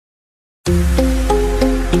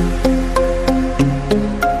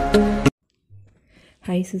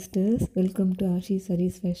Hi sisters, welcome to Ashi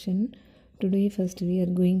Sarees Fashion. Today first we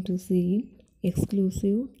are going to see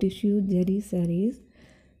exclusive tissue zari sarees,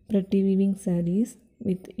 pretty weaving sarees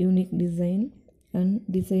with unique design and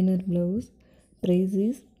designer blouse. Price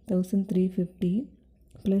is 1350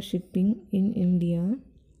 plus shipping in India.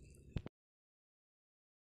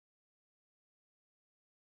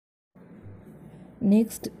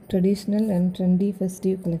 Next, traditional and trendy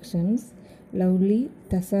festive collections. Lovely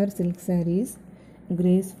tassar silk sarees,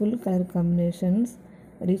 graceful color combinations,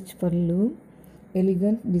 rich pallu,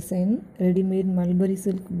 elegant design, ready-made mulberry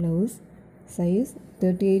silk blouse, size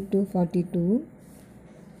 38 to 42,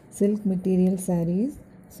 silk material sarees,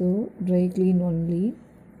 so dry clean only.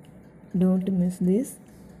 Don't miss this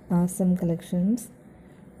awesome collections.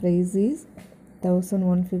 Price is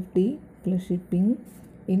 1150 plus shipping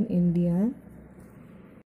in India.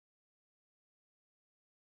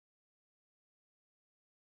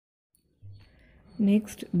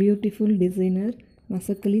 Next, beautiful designer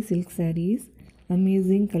Masakali silk sarees,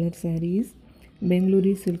 amazing color sarees,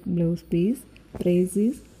 Bengaluru silk blouse piece. Price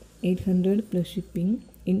is 800 plus shipping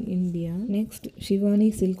in India. Next,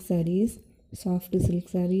 Shivani silk sarees, soft silk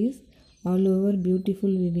sarees, all over beautiful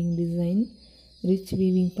weaving design, rich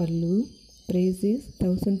weaving pallu. Price is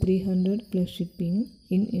 1300 plus shipping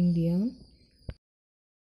in India.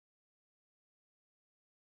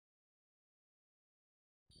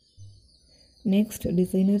 Next,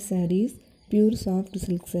 designer sarees, pure soft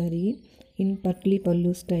silk saree in patli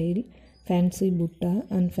pallu style, fancy butta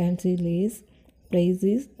and fancy lace. Price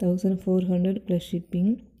is 1400 plus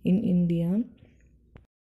shipping in India.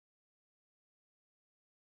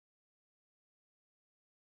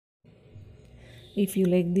 If you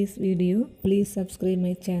like this video, please subscribe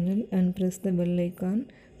my channel and press the bell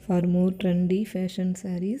icon for more trendy fashion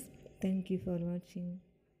sarees. Thank you for watching.